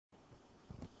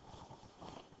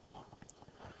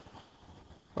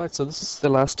Right, so this is the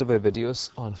last of our videos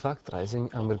on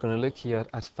factorizing, and we're going to look here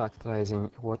at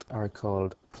factorizing what are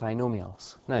called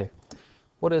trinomials. Now,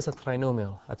 what is a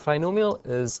trinomial? A trinomial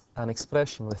is an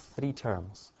expression with three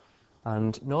terms,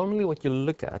 and normally what you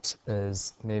look at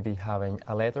is maybe having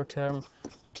a letter term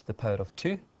to the power of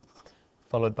 2,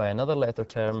 followed by another letter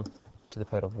term to the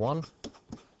power of 1,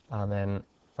 and then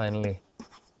finally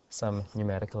some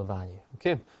numerical value.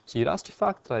 Okay, so you're asked to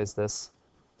factorize this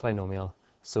trinomial.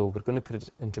 So we're going to put it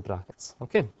into brackets.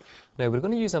 Okay, now we're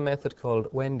going to use a method called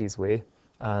Wendy's way,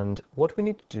 and what we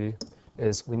need to do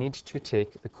is we need to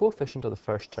take the coefficient of the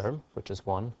first term, which is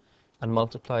 1, and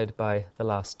multiply it by the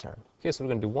last term. Okay, so we're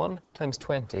going to do 1 times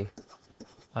 20,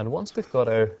 and once we've got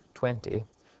our 20,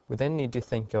 we then need to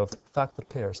think of factor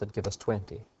pairs that give us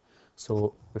 20.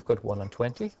 So we've got 1 and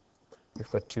 20, we've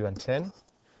got 2 and 10,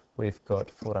 we've got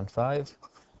 4 and 5,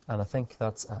 and I think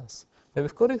that's us. Now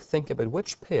we've got to think about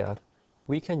which pair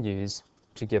we can use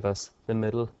to give us the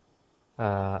middle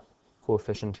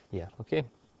coefficient here. Okay,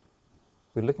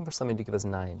 we're looking for something to give us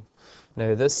 9.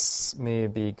 Now this may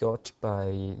be got by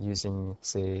using,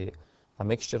 say, a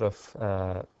mixture of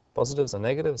positives and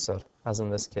negatives, or as in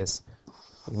this case,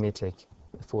 we may take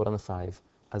the 4 and the 5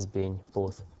 as being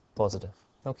both positive.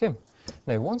 Okay,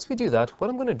 now once we do that, what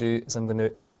I'm going to do is I'm going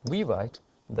to rewrite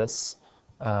this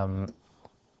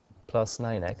plus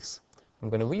 9x. I'm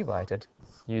going to rewrite it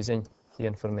using the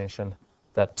information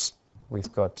that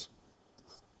we've got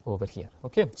over here.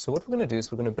 Okay, so what we're going to do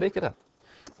is we're going to break it up,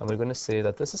 and we're going to say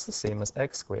that this is the same as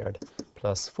x squared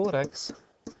plus 4x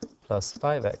plus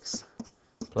 5x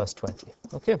plus 20.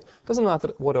 Okay, doesn't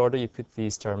matter what order you put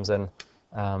these terms in,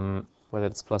 whether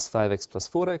it's plus 5x plus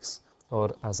 4x,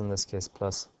 or as in this case,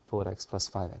 plus 4x plus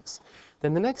 5x.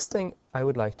 Then the next thing I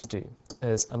would like to do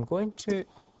is I'm going to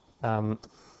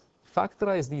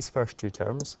factorize these first two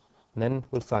terms, and then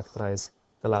we'll factorize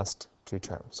the last two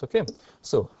terms. Okay,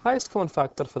 so highest common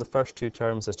factor for the first two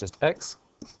terms is just x,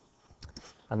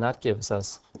 and that gives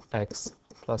us x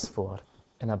plus 4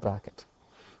 in a bracket.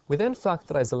 We then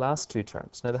factorize the last two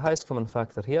terms. Now the highest common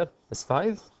factor here is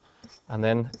 5, and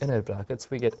then in our brackets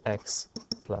we get x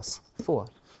plus 4.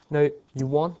 Now you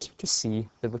want to see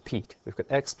the repeat. We've got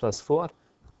x plus 4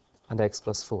 and x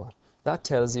plus 4. That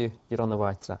tells you you're on the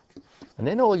right track. And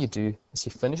then all you do is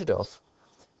you finish it off,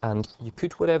 and you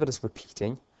put whatever is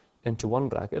repeating into one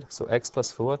bracket. So x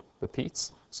plus 4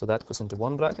 repeats, so that goes into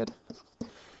one bracket.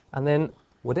 And then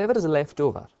whatever is left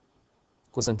over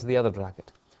goes into the other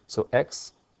bracket. So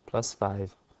x plus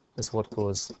 5 is what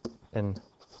goes into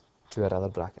our other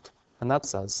bracket. And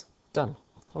that's us done.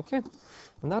 Okay?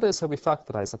 And that is how we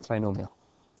factorize a trinomial.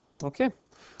 Okay?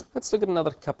 Let's look at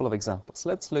another couple of examples.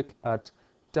 Let's look at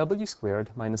w squared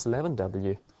minus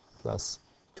 11w plus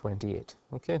 28.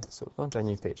 Okay, so we're going to a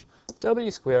new page.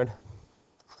 W squared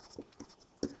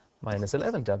minus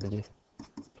 11w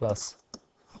plus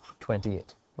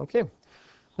 28. Okay,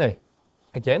 now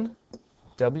again,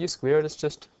 w squared is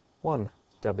just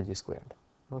 1w squared.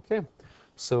 Okay,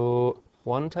 so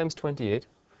 1 times 28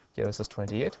 gives us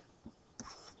 28.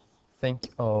 Think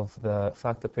of the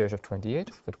factor pairs of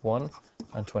 28. We've got 1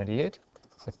 and 28,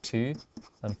 we've got 2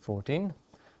 and 14,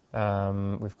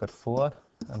 we've got 4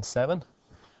 and 7,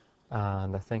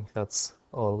 and I think that's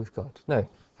all we've got. Now,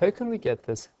 how can we get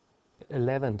this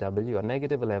 11w or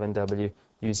negative 11w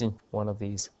using one of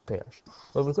these pairs?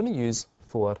 Well, we're going to use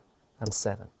 4 and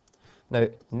 7. Now,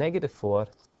 negative 4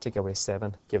 take away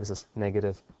 7 gives us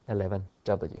negative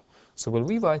 11w. So we'll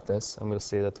rewrite this, and we'll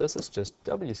say that this is just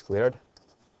w squared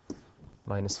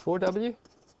minus 4w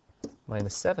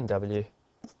minus 7w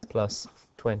plus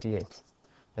 28.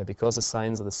 Now, because the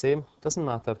signs are the same, it doesn't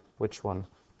matter which one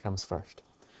comes first.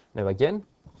 Now again,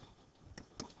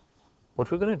 what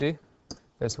we're going to do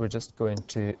is we're just going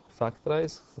to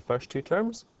factorize the first two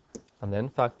terms, and then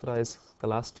factorize the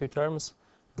last two terms,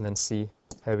 and then see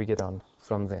how we get on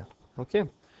from there. Okay,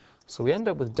 so we end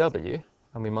up with w,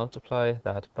 and we multiply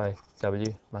that by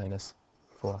w minus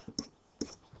 4.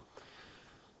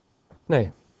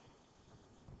 Now,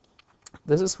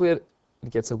 this is where it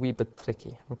gets a wee bit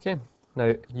tricky. Okay,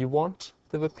 now you want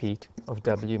the repeat of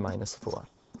w minus 4.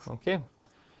 Okay,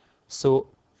 so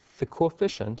the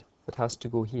coefficient that has to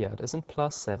go here isn't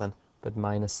plus 7, but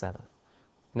minus 7.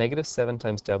 Negative 7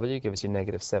 times w gives you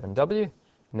negative 7w.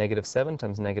 Negative 7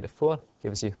 times negative 4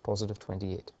 gives you positive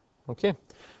 28. Okay,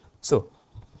 so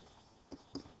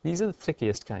these are the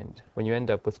trickiest kind when you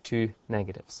end up with two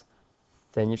negatives.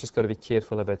 Then you just got to be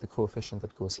careful about the coefficient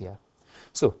that goes here.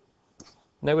 So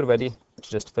now we're ready to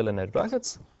just fill in our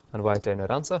brackets and write down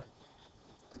our answer.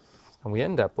 And we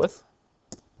end up with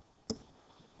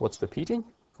what's repeating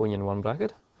going in one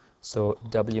bracket. So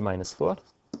w minus 4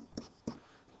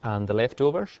 and the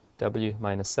leftovers, w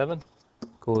minus 7,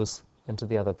 goes into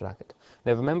the other bracket.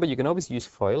 Now remember, you can always use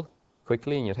FOIL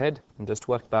quickly in your head and just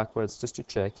work backwards just to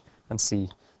check and see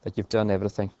that you've done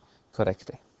everything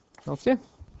correctly. Okay?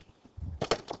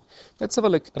 Let's have a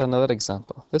look at another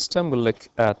example. This time we'll look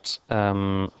at,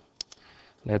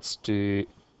 let's do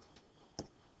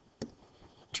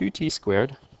 2t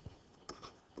squared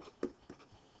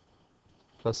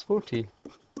plus 4t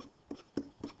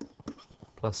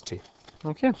plus 2.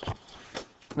 Okay?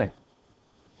 Now,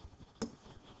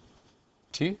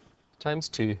 2 times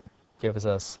 2 gives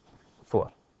us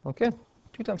 4. Okay?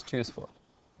 2 times 2 is 4.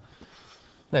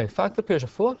 Now, factor pairs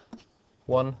of 4.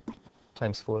 1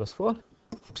 times 4 is 4.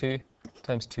 2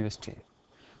 times 2 is 2.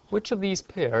 Which of these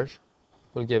pairs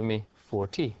will give me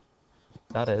 4t?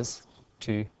 That is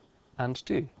 2 and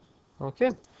 2.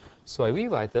 Okay? So I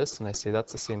rewrite this and I say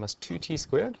that's the same as 2t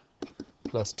squared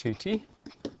plus 2t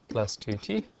plus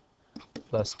 2t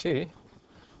plus 2.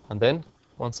 And then,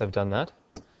 once I've done that,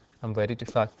 I'm ready to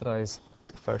factorize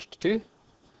the first 2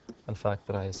 and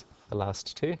factorize the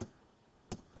last 2.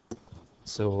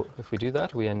 So if we do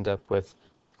that, we end up with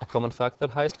a common factor,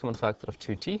 highest common factor of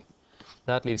 2t.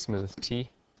 That leaves me with t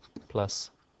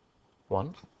plus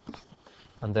 1.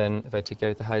 And then if I take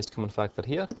out the highest common factor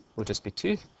here, it will just be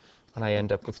 2. And I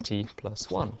end up with t plus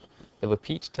 1. The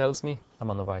repeat tells me I'm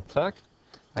on the right track.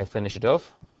 I finish it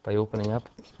off by opening up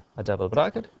a double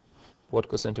bracket. What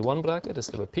goes into one bracket is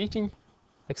the repeating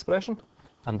expression,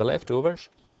 and the leftovers,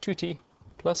 2t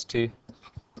plus 2,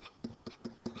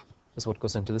 is what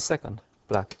goes into the second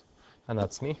bracket. And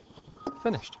that's me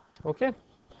finished. Okay?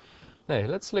 Now,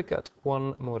 let's look at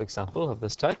one more example of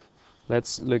this type.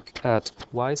 Let's look at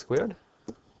y squared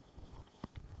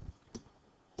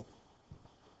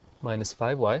minus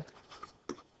 5y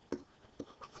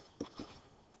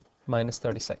minus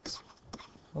 36.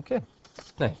 Okay.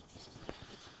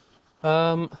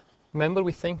 Now, remember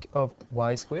we think of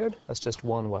y squared as just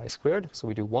 1y squared. So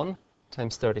we do 1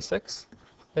 times 36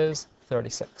 is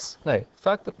 36. Now,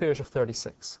 factor pairs of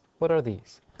 36. What are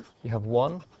these? You have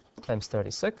 1 times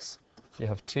 36. You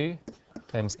have 2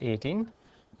 times 18.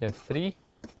 You have 3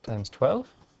 times 12.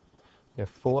 You have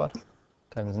 4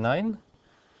 times 9.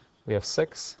 We have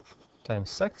 6 times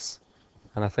 6.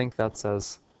 And I think that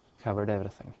says covered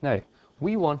everything. Now,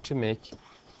 we want to make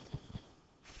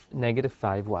negative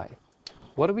 5y.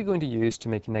 What are we going to use to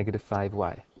make negative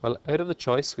 5y? Well, out of the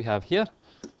choice we have here,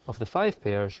 of the 5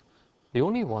 pairs, the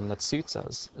only one that suits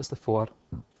us is the 4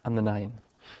 and the 9.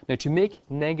 Now, to make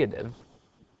negative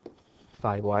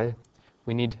 5y,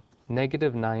 we need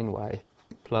negative 9y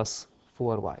plus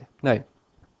 4y. Now,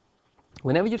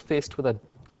 whenever you're faced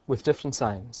with different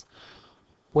signs,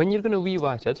 when you're going to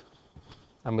rewrite it,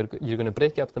 and you're going to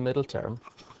break up the middle term,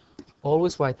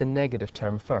 always write the negative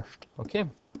term first, okay?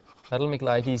 That'll make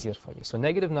life easier for you. So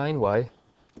negative 9y,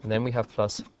 and then we have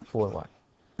plus 4y.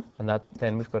 And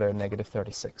then we've got our negative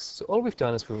 36. So all we've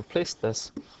done is we replaced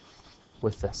this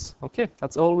with this. Okay,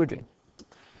 that's all we're doing.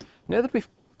 Now that we've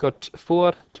got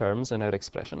 4 terms in our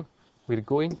expression, we're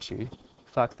going to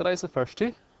factorize the first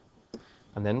 2,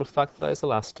 and then we'll factorize the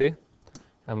last 2,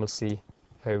 and we'll see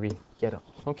how we get on.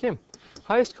 Okay,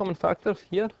 highest common factor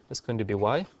here is going to be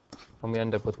y, and we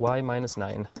end up with y minus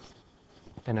 9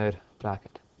 in our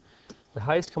bracket. The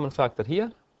highest common factor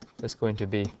here is going to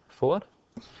be 4,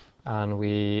 and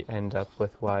we end up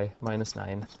with y minus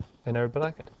 9 in our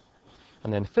bracket.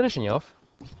 And then finishing off,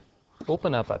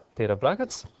 open up a pair of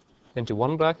brackets. Into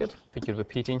one bracket, put your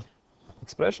repeating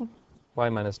expression, y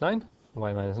minus 9,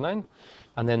 y minus 9,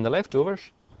 and then the leftovers,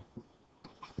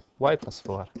 y plus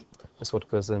 4, is what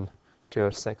goes into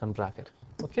our second bracket.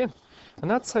 Okay,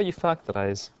 and that's how you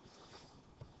factorize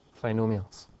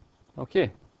trinomials.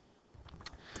 Okay.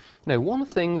 Now, one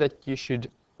thing that you should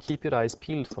keep your eyes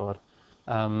peeled for,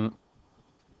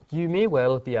 you may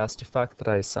well be asked to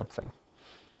factorize something.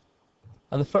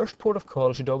 And the first port of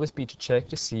call should always be to check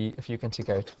to see if you can take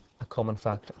out a common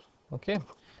factor. Okay?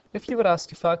 If you were asked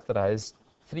to factorize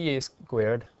 3a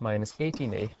squared minus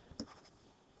 18a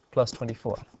plus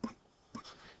 24,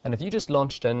 and if you just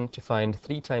launched in to find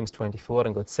 3 times 24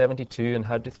 and got 72 and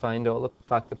had to find all the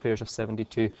factor pairs of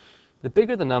 72, the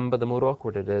bigger the number, the more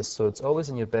awkward it is, so it's always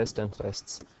in your best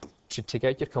interests to take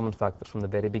out your common factor from the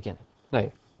very beginning.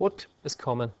 Now, what is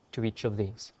common to each of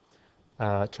these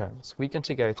terms? We can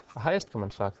take out a highest common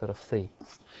factor of 3.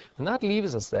 And that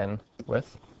leaves us then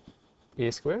with a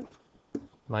squared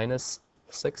minus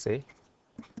 6a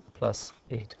plus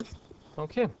 8.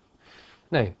 Okay.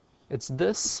 Now, it's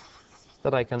this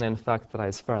that I can then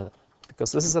factorize further,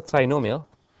 because this is a trinomial,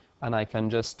 and I can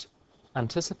just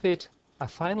anticipate a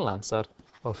final answer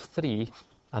of 3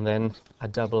 and then a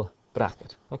double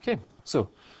bracket. Okay, so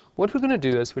what we're going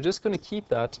to do is we're just going to keep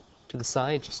that to the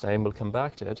side just now, and we'll come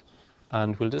back to it,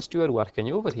 and we'll just do our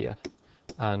working over here,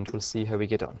 and we'll see how we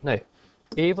get on. Now,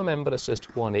 a, remember, is just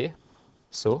 1a,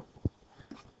 so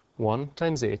 1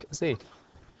 times 8 is 8.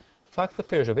 Factor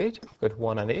pairs of 8, we've got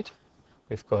 1 and 8,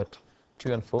 we've got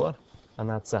 2 and 4, and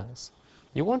that's as.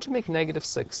 You want to make negative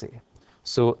 6a,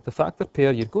 so the factor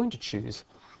pair you're going to choose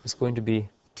is going to be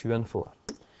 2 and 4.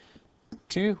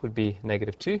 2 would be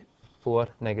negative 2, 4,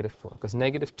 negative 4, because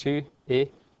negative 2a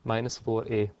minus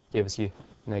 4a gives you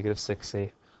negative 6a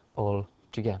all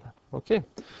together. Okay,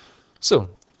 so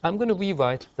I'm going to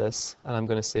rewrite this, and I'm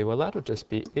going to say, well, that would just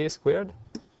be a squared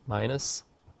minus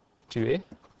 2a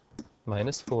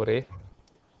minus 4a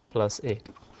plus 8.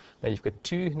 Now you've got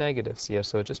two negatives here,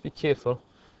 so just be careful.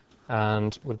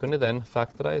 And we're going to then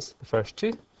factorize the first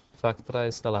two,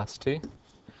 factorize the last two.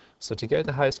 So to get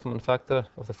the highest common factor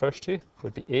of the first two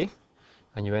would be a,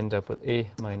 and you end up with a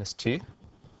minus 2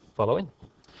 following.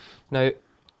 Now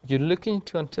you're looking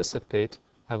to anticipate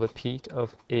a repeat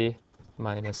of a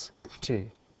minus 2.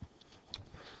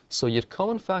 So your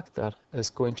common factor is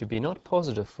going to be not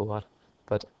positive 4,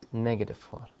 but negative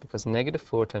 4, because negative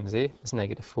 4 times a is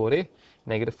negative 4a,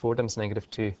 negative 4 times negative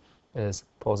 2 is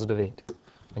positive 8.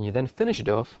 And you then finish it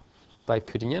off by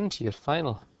putting into your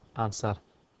final answer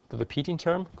the repeating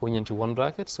term going into one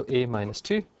bracket, so a minus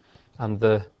 2, and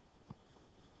the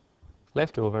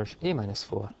leftovers, a minus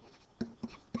 4,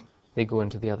 they go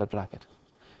into the other bracket.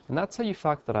 And that's how you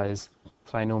factorize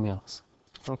trinomials.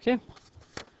 Okay?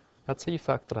 That's how you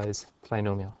factorize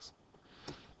trinomials.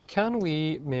 Can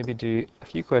we maybe do a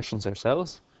few questions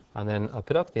ourselves, and then I'll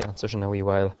put up the answers in a wee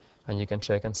while, and you can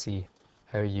check and see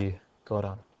how you got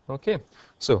on. Okay,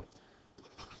 so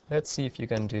let's see if you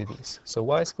can do these. So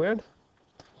y squared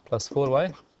plus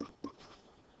 4y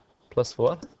plus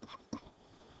 4,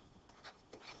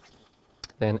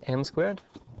 then m squared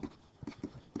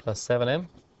plus 7m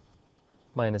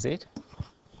minus 8,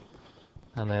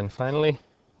 and then finally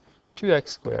 2x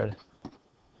squared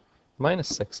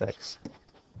minus 6x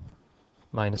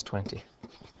minus 20.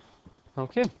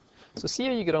 Okay, so see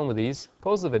how you get on with these.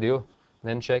 Pause the video, and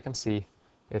then check and see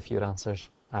if your answers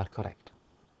are correct.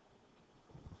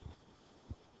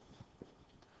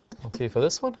 Okay, for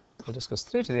this one, we'll just go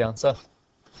straight to the answer,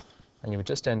 and you would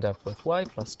just end up with y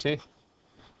plus 2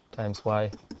 times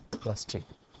y plus 2.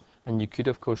 And you could,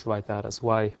 of course, write that as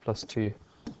y plus 2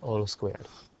 all squared.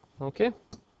 Okay?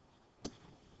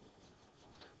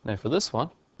 Now for this one,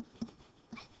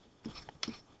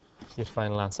 your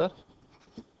final answer,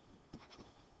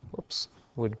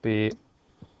 would be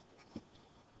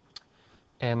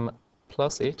m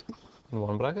plus 8 in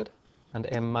one bracket and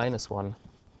m minus 1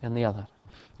 in the other.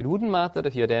 It wouldn't matter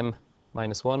if you had m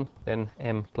minus 1, then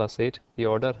m plus 8. The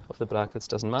order of the brackets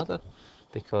doesn't matter,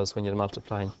 because when you're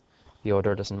multiplying, the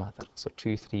order doesn't matter. So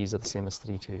 2 3's are the same as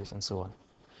 3 2's, and so on.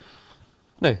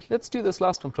 Now, let's do this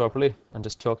last one properly and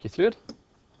just talk you through it.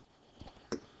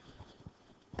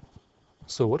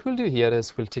 So what we'll do here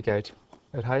is we'll take out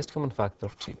our highest common factor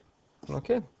of 2.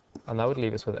 Okay? And that would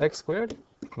leave us with x squared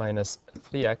minus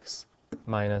 3x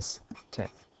minus 10.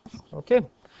 Okay?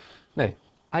 Now,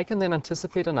 I can then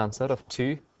anticipate an answer of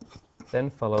 2, then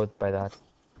followed by that,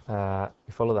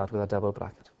 you follow that with a double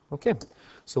bracket. Okay?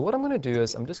 So what I'm going to do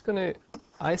is I'm just going to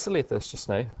isolate this just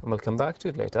now, and we'll come back to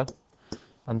it later.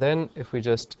 And then if we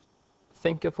just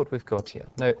think of what we've got here.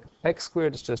 Now, x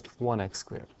squared is just 1x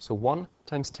squared. So 1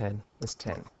 times 10 is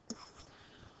 10.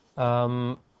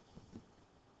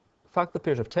 Factor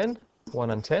pairs of 10,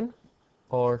 1 and 10,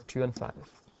 or 2 and 5.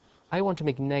 I want to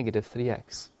make negative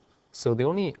 3x. So the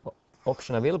only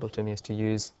option available to me is to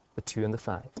use the 2 and the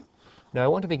 5. Now I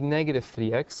want to make negative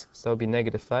 3x, so that would be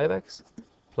negative 5x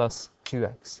plus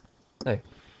 2x. Now,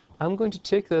 I'm going to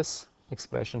take this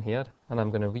expression here, and I'm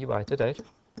going to rewrite it out,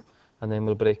 and then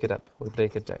we'll break it up. We'll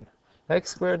break it down. X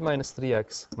squared minus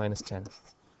 3x minus 10.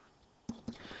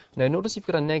 Now notice you've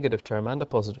got a negative term and a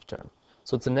positive term.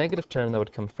 So it's a negative term that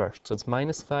would come first. So it's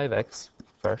minus 5x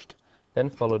first, then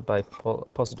followed by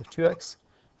positive 2x,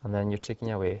 and then you're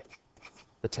taking away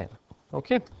the 10.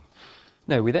 Okay?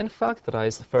 Now we then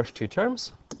factorize the first two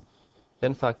terms,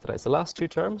 then factorize the last two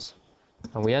terms,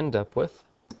 and we end up with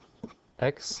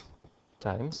x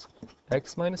times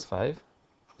x minus 5,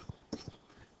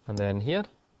 and then here,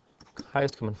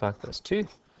 highest common factor is 2,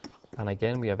 and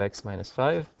again we have x minus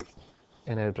 5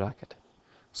 in our bracket.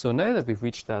 So now that we've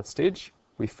reached that stage,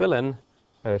 we fill in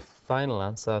our final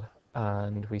answer,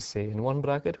 and we say in one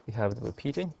bracket we have the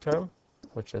repeating term,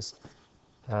 which is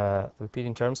which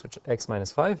is x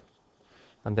minus 5,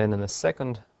 and then in the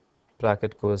second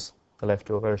bracket goes the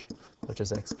leftovers, which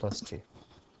is x plus 2.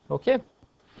 Okay?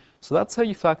 So that's how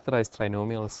you factorize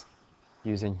trinomials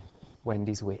using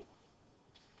Wendy's way.